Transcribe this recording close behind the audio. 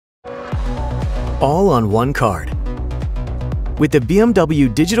all on one card. With the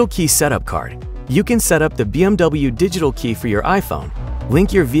BMW Digital Key Setup card, you can set up the BMW Digital Key for your iPhone,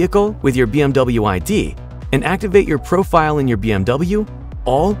 link your vehicle with your BMW ID, and activate your profile in your BMW,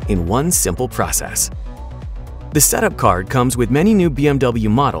 all in one simple process. The setup card comes with many new BMW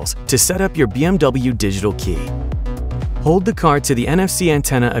models to set up your BMW Digital Key. Hold the card to the NFC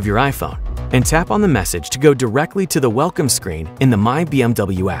antenna of your iPhone and tap on the message to go directly to the welcome screen in the My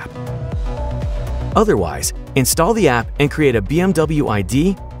BMW app. Otherwise, install the app and create a BMW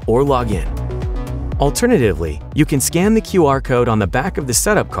ID or log in. Alternatively, you can scan the QR code on the back of the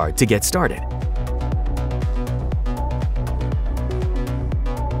setup card to get started.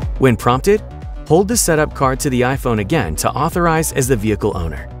 When prompted, hold the setup card to the iPhone again to authorize as the vehicle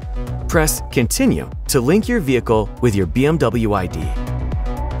owner. Press Continue to link your vehicle with your BMW ID.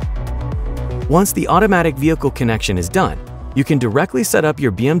 Once the automatic vehicle connection is done, you can directly set up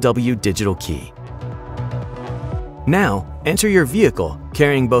your BMW Digital Key. Now, enter your vehicle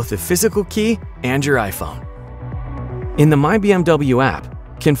carrying both the physical key and your iPhone. In the My BMW app,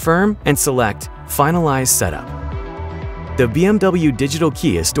 confirm and select Finalize Setup. The BMW Digital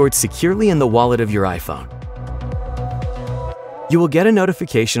Key is stored securely in the wallet of your iPhone. You will get a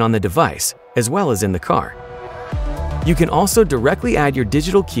notification on the device, as well as in the car. You can also directly add your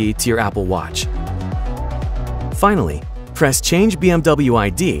digital key to your Apple Watch. Finally, press Change BMW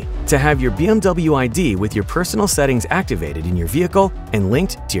ID to have your BMW ID with your personal settings activated in your vehicle and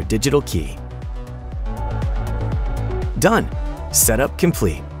linked to your digital key. Done! Setup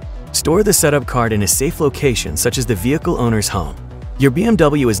complete. Store the setup card in a safe location such as the vehicle owner's home. Your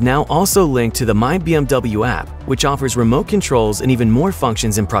BMW is now also linked to the My BMW app, which offers remote controls and even more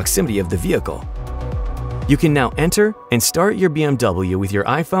functions in proximity of the vehicle. You can now enter and start your BMW with your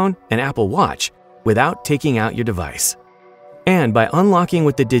iPhone and Apple Watch without taking out your device. And by unlocking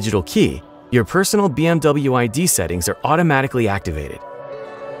with the digital key, your personal BMW ID settings are automatically activated.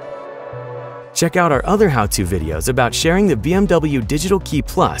 Check out our other how-to videos about sharing the BMW Digital Key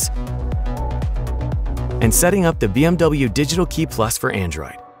Plus and setting up the BMW Digital Key Plus for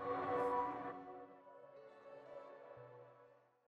Android.